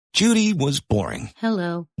Judy was boring.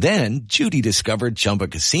 Hello. Then Judy discovered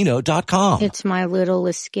ChumbaCasino.com. It's my little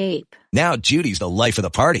escape. Now Judy's the life of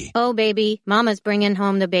the party. Oh, baby, mama's bringing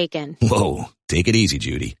home the bacon. Whoa, take it easy,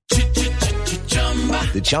 Judy.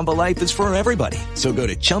 The Chumba life is for everybody. So go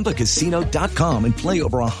to ChumbaCasino.com and play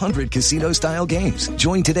over 100 casino-style games.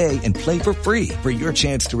 Join today and play for free for your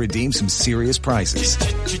chance to redeem some serious prizes.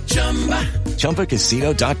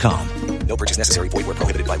 ChumbaCasino.com. No purchase necessary. Void where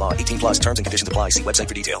prohibited by law. 18 plus terms and conditions apply. See website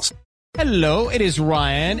for details. Hello, it is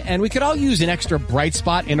Ryan, and we could all use an extra bright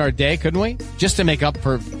spot in our day, couldn't we? Just to make up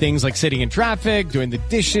for things like sitting in traffic, doing the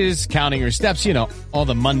dishes, counting your steps, you know, all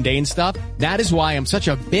the mundane stuff. That is why I'm such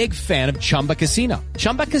a big fan of Chumba Casino.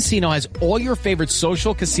 Chumba Casino has all your favorite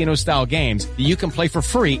social casino-style games that you can play for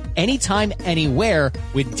free anytime, anywhere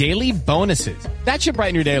with daily bonuses. That should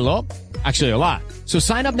brighten your day a little. Actually, a lot. So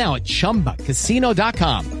sign up now at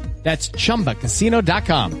ChumbaCasino.com. That's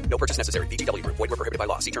ChumbaCasino.com. No purchase necessary. VGW Group. Void where prohibited by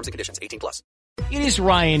law. See terms and conditions. 18 plus. It is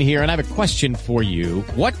Ryan here, and I have a question for you.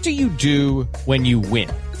 What do you do when you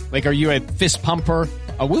win? Like, are you a fist pumper,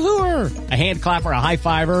 a woohooer, a hand clapper, a high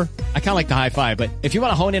fiver? I kind of like the high five, but if you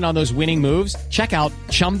want to hone in on those winning moves, check out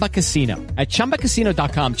Chumba Casino. At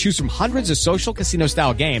ChumbaCasino.com, choose from hundreds of social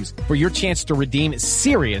casino-style games for your chance to redeem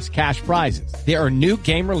serious cash prizes. There are new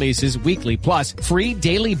game releases weekly, plus free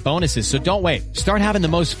daily bonuses, so don't wait. Start having the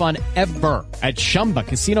most fun ever at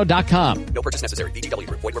ChumbaCasino.com. No purchase necessary. VGW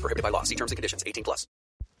Group. Void where prohibited by law. See terms and conditions. 18 plus.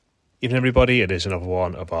 Evening, everybody. It is another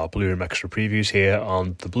one of our Blue Room Extra previews here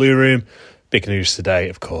on the Blue Room. Big news today,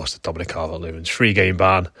 of course, that Dominic Calvert-Lewin's 3-game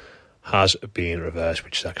ban has been reversed,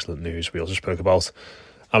 which is excellent news. We also spoke about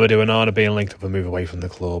Amadou Onana being linked with a move away from the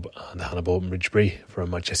club, and Hannah Bolton-Ridgebury from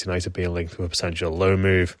Manchester United being linked with a potential loan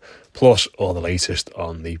move, plus all the latest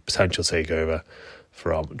on the potential takeover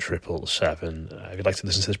from 777. If you'd like to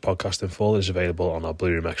listen to this podcast in full, it is available on our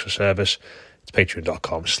Blue Room Extra service. It's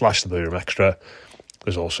patreon.com/the Blue Room Extra.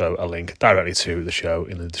 There's also a link directly to the show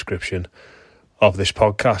in the description of this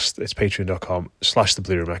podcast. It's patreon.com/the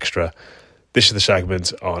Blue Room Extra. This is the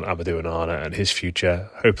segment on Amadou Onana and his future.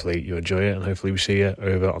 Hopefully you enjoy it, and hopefully we see you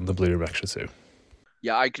over on the Blue Room Extra too.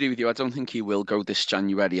 Yeah, I agree with you. I don't think he will go this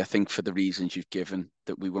January. I think for the reasons you've given,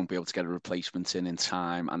 that we won't be able to get a replacement in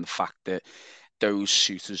time, and the fact that those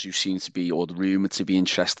suitors who seem to be, or the rumoured to be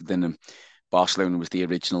interested in him, Barcelona was the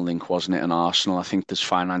original link, wasn't it, and Arsenal. I think there's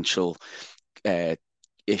financial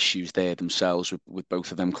issues there themselves with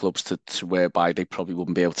both of them clubs to whereby they probably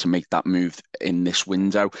wouldn't be able to make that move in this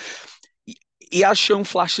window. He has shown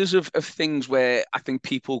flashes of things where I think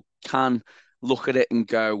people can look at it and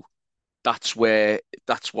go, that's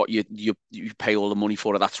what you pay all the money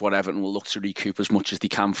for, or that's what Everton will look to recoup as much as they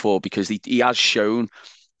can for, because he has shown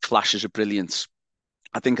flashes of brilliance.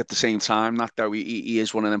 I think at the same time that though he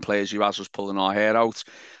is one of them players who has us pulling our hair out.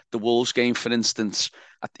 The Wolves game, for instance,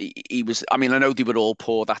 he was. I mean, I know they were all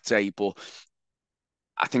poor that day, but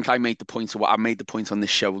I think I made the point on this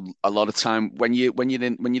show a lot of time. When you're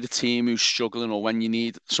the team who's struggling, or when you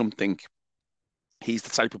need something, he's the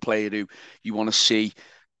type of player who you want to see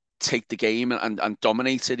take the game and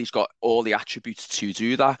dominate it. He's got all the attributes to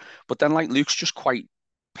do that. But then, like Luke's just quite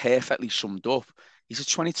perfectly summed up, he's a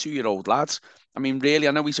 22-year-old lad. I mean, really,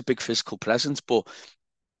 I know he's a big physical presence, but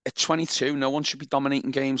at 22, no one should be dominating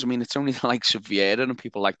games. I mean, it's only the likes of Vieira and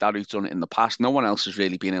people like that who've done it in the past. No one else has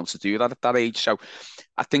really been able to do that at that age. So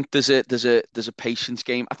I think there's a patience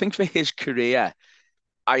game. I think for his career,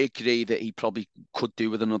 I agree that he probably could do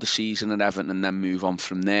with another season at Everton and then move on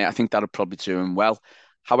from there. I think that would probably do him well.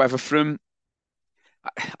 However,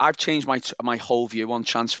 I've changed my whole view on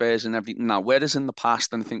transfers and everything now. Whereas in the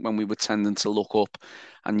past, and I think when we were tending to look up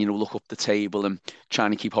the table and trying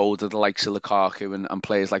to keep hold of the likes of Lukaku and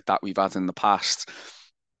players like that we've had in the past,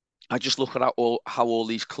 I just look at how all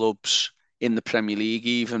these clubs in the Premier League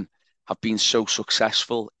even have been so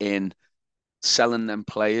successful in selling them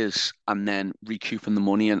players and then recouping the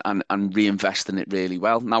money and reinvesting it really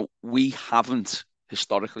well. Now, we haven't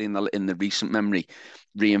historically in the recent memory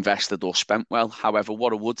reinvested or spent well. However,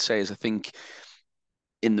 what I would say is I think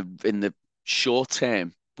in the short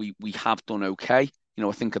term we have done okay. You know,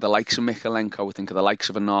 I think of the likes of Mikalenko, I think of the likes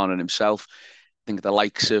of Onana himself, I think of the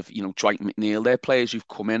likes of, Dwight McNeil. They're players who've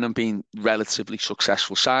come in and been relatively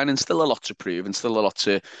successful signings. Still a lot to prove and still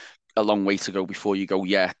a long way to go before you go,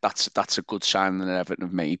 yeah, that's a good signing that Everton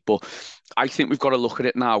have made. But I think we've got to look at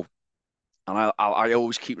it now. And I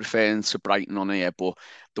always keep referring to Brighton on here, but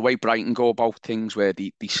the way Brighton go about things, where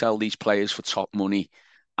they sell these players for top money,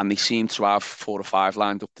 and they seem to have 4 or 5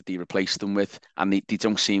 lined up that they replace them with, and they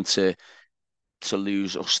don't seem to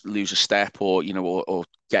lose a step or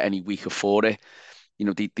get any weaker for it.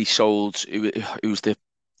 They sold who's the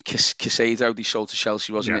Caicedo, they sold to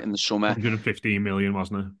Chelsea, wasn't it, in the summer? 115 million,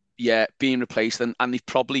 wasn't it? Yeah, being replaced, and they've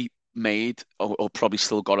probably made or probably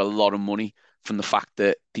still got a lot of money from the fact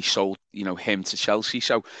that they sold, him to Chelsea.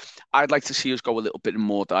 So I'd like to see us go a little bit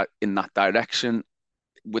more in that direction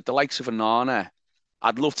with the likes of Onana.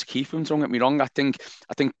 I'd love to keep him. Don't get me wrong. I think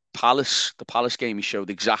the Palace game, he showed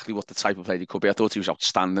exactly what the type of player he could be. I thought he was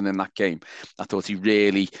outstanding in that game. I thought he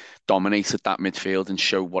really dominated that midfield and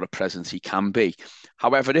showed what a presence he can be.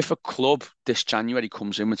 However, if a club this January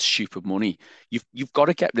comes in with stupid money, you've got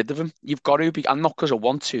to get rid of him. You've got to be, and not because I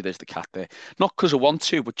want to. There's the cat there. Not because I want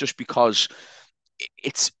to, but just because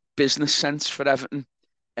it's business sense for Everton.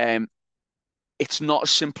 Um, it's not as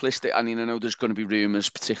simplistic. I mean, I know there's going to be rumours,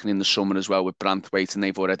 particularly in the summer as well, with Branthwaite, and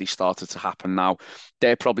they've already started to happen now.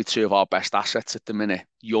 They're probably two of our best assets at the minute.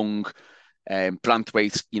 Young,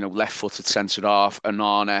 Branthwaite, left-footed centre half,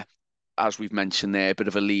 Onana, as we've mentioned there, a bit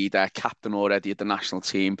of a leader, captain already at the national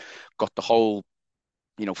team, got the whole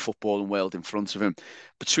footballing world in front of him.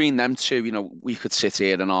 Between them two, we could sit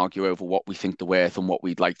here and argue over what we think they're worth and what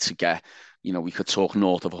we'd like to get. We could talk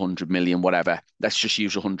north of 100 million, whatever. Let's just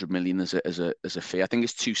use 100 million as a fee. I think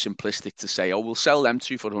it's too simplistic to say, oh, we'll sell them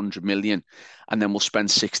two for 100 million and then we'll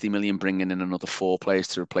spend 60 million bringing in another four players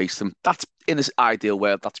to replace them. That's, in this ideal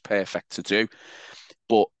world, that's perfect to do.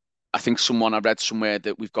 But I think I read somewhere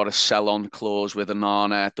that we've got a sell-on clause with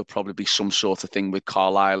Onana. There'll probably be some sort of thing with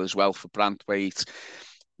Carlisle as well for Branthwaite.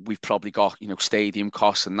 We've probably got, stadium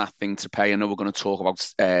costs and that thing to pay. I know we're going to talk about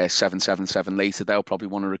 777 later. They'll probably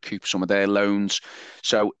want to recoup some of their loans.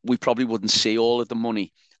 So we probably wouldn't see all of the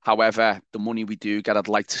money. However, the money we do get, I'd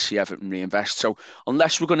like to see Everton reinvest. So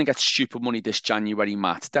unless we're going to get stupid money this January,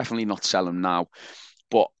 Matt, definitely not sell them now.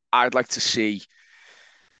 But I'd like to see,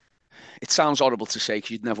 it sounds horrible to say because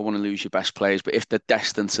you'd never want to lose your best players, but if they're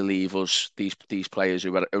destined to leave us, these players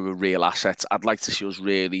who are real assets, I'd like to see us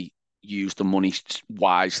really use the money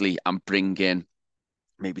wisely and bring in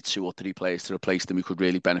maybe two or three players to replace them who could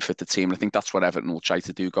really benefit the team. And I think that's what Everton will try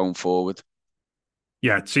to do going forward.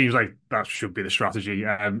 Yeah, it seems like that should be the strategy.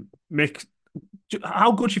 Mick,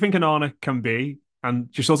 how good do you think Onana can be?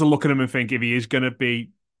 And just sort of look at him and think if he is going to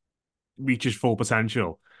reach his full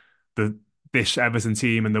potential, this Everton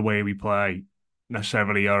team and the way we play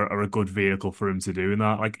necessarily are a good vehicle for him to do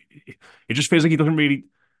that. Like, it just feels like he doesn't really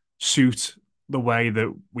suit the way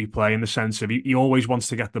that we play, in the sense of he always wants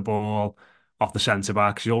to get the ball off the centre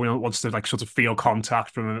backs. He always wants to sort of feel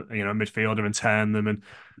contact from a midfielder and turn them and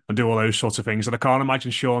do all those sorts of things that I can't imagine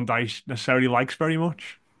Sean Dyche necessarily likes very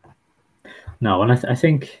much. No, and I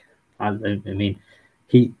think I mean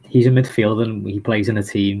he's a midfielder and he plays in a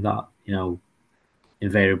team that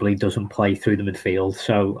invariably doesn't play through the midfield.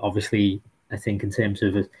 So obviously, I think in terms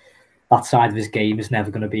of that side of his game is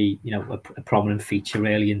never going to be, a prominent feature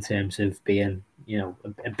really in terms of being,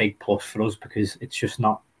 a big plus for us, because it's just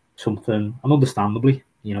not something, and understandably,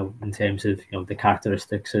 in terms of, the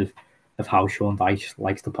characteristics of how Sean Dyche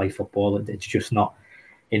likes to play football, it's just not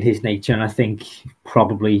in his nature. And I think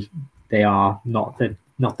probably they are not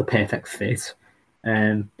the perfect fit.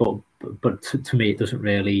 But to me, it doesn't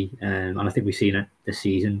really, and I think we've seen it this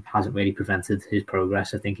season, hasn't really prevented his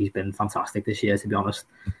progress. I think he's been fantastic this year, to be honest.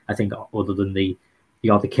 I think other than the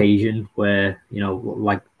odd occasion where,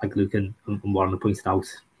 like Luke and Warren pointed out,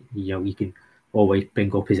 you can always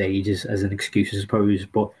bring up his age as an excuse, I suppose,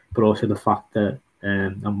 but also the fact that,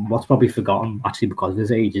 and what's probably forgotten actually because of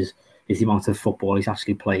his age is the amount of football he's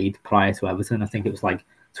actually played prior to Everton. I think it was like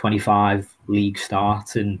 25 league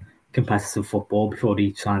starts and competitive football before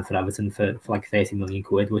he signed for Everton for like 30 million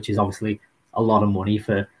quid, which is obviously a lot of money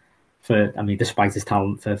for I mean, despite his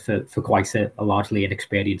talent for quite a largely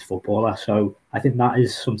inexperienced footballer. So I think that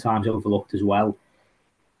is sometimes overlooked as well.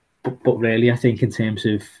 But really, I think in terms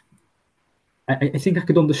of, I think I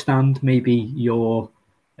could understand maybe your,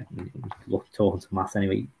 talking to Matt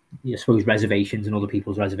anyway, I suppose reservations and other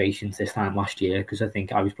people's reservations this time last year, because I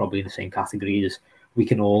think I was probably in the same category as we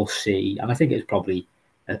can all see, and I think it's probably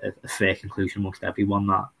a fair conclusion amongst everyone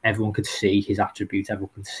that everyone could see his attributes.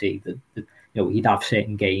 Everyone could see that he'd have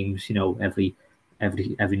certain games, every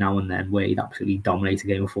now and then where he'd absolutely dominate a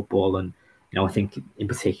game of football. And I think in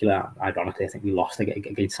particular, ironically, I think we lost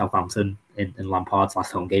against Southampton in Lampard's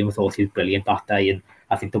last home game. I thought he was brilliant that day, and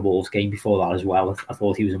I think the Wolves game before that as well. I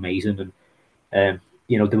thought he was amazing, and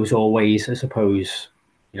there was always, I suppose,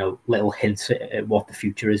 little hints at what the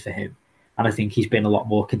future is for him. And I think he's been a lot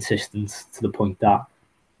more consistent to the point that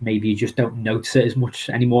maybe you just don't notice it as much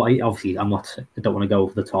anymore. Obviously, I don't want to go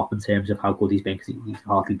over the top in terms of how good he's been, because he's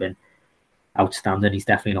hardly been outstanding. He's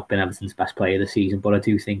definitely not been Everton's best player this season, but I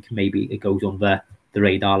do think maybe it goes under the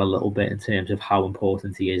radar a little bit in terms of how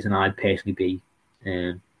important he is. And I'd personally be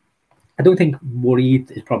I don't think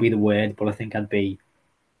worried is probably the word, but I think I'd be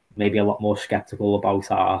maybe a lot more sceptical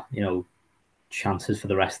about our, chances for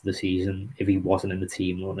the rest of the season if he wasn't in the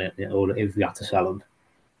team or if we had to sell him.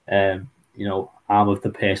 I'm of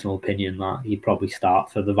the personal opinion that he'd probably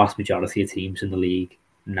start for the vast majority of teams in the league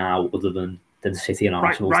now, other than City and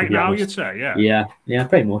Arsenal. Right now, you'd say, yeah,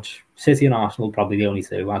 pretty much. City and Arsenal probably the only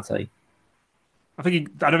two, I'd say. I don't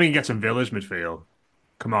think he gets in Villa's midfield.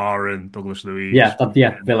 Kamara and Douglas Luiz.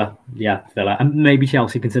 Villa, and maybe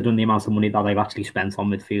Chelsea, considering the amount of money that they've actually spent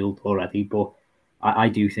on midfield already. But I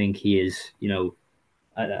do think he is.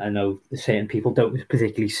 I know certain people don't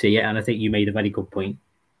particularly see it, and I think you made a very good point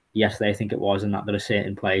yesterday. I think it was, and that there are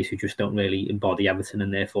certain players who just don't really embody Everton,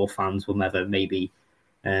 and therefore fans will never maybe,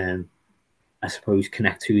 I suppose,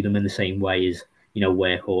 connect to them in the same way as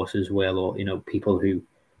workhorses will, or people who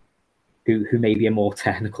maybe are more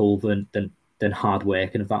technical than hard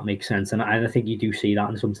work, and if that makes sense. And I think you do see that,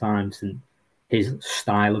 and sometimes his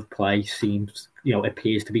style of play seems,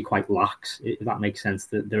 appears to be quite lax, if that makes sense.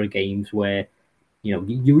 That there are games where,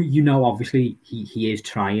 obviously he is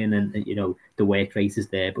trying, and the work rate is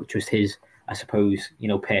there, but just his, I suppose,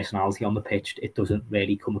 personality on the pitch, it doesn't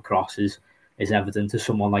really come across as evident to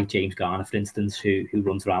someone like James Garner, for instance, who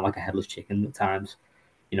runs around like a headless chicken at times.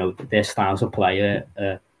 Their styles of play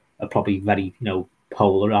are probably very,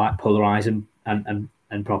 polarizing and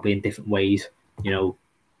probably in different ways,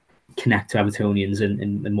 connect to Evertonians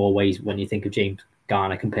in more ways when you think of James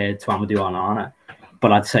Garner compared to Amadou Onana.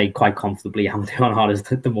 But I'd say quite comfortably Amadou Onana is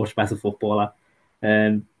the much better footballer.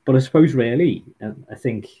 But I suppose really, I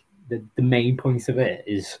think the main point of it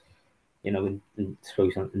is, in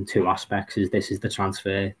two aspects, is this is the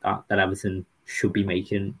transfer that Everton should be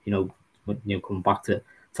making, coming back to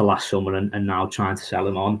last summer and now trying to sell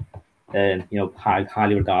him on.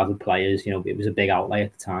 Highly regarded players. It was a big outlay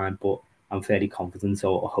at the time, but I'm fairly confident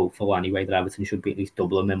or hopeful anyway that Everton should be at least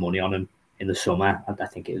doubling their money on him in the summer. I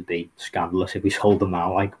think it would be scandalous if we sold them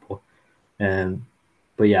now.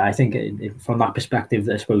 But yeah, I think from that perspective,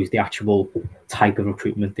 I suppose the actual type of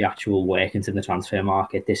recruitment, the actual workings in the transfer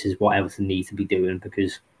market, this is what Everton need to be doing,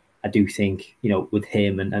 because I do think, with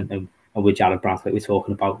him and with Jared Branthwaite, we're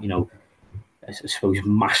talking about, I suppose,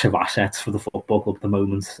 massive assets for the football club at the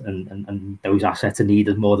moment, and those assets are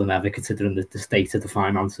needed more than ever, considering the state of the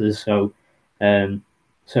finances. So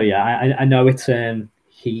yeah, I know it's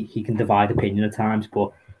he can divide opinion at times,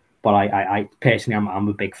 but I personally, I'm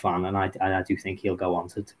a big fan, and I do think he'll go on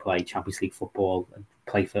to play Champions League football and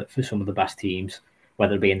play for some of the best teams,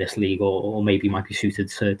 whether it be in this league or maybe might be suited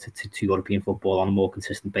to European football on a more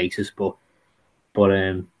consistent basis. But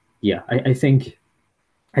yeah, I think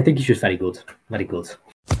he's just very good, very good.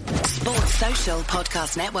 Sports Social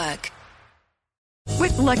Podcast Network.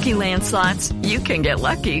 With Lucky Land Slots, you can get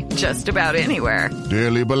lucky just about anywhere.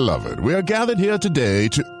 Dearly beloved, we are gathered here today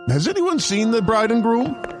to... Has anyone seen the bride and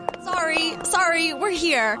groom? Sorry, we're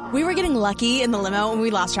here. We were getting lucky in the limo and we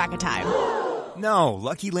lost track of time. No,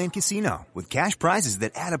 Lucky Land Casino, with cash prizes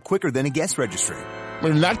that add up quicker than a guest registry.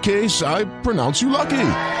 In that case, I pronounce you lucky.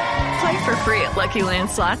 Play for free at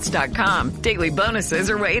LuckyLandSlots.com. Daily bonuses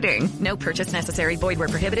are waiting. No purchase necessary. Void where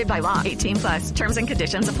prohibited by law. 18+. Terms and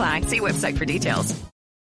conditions apply. See website for details.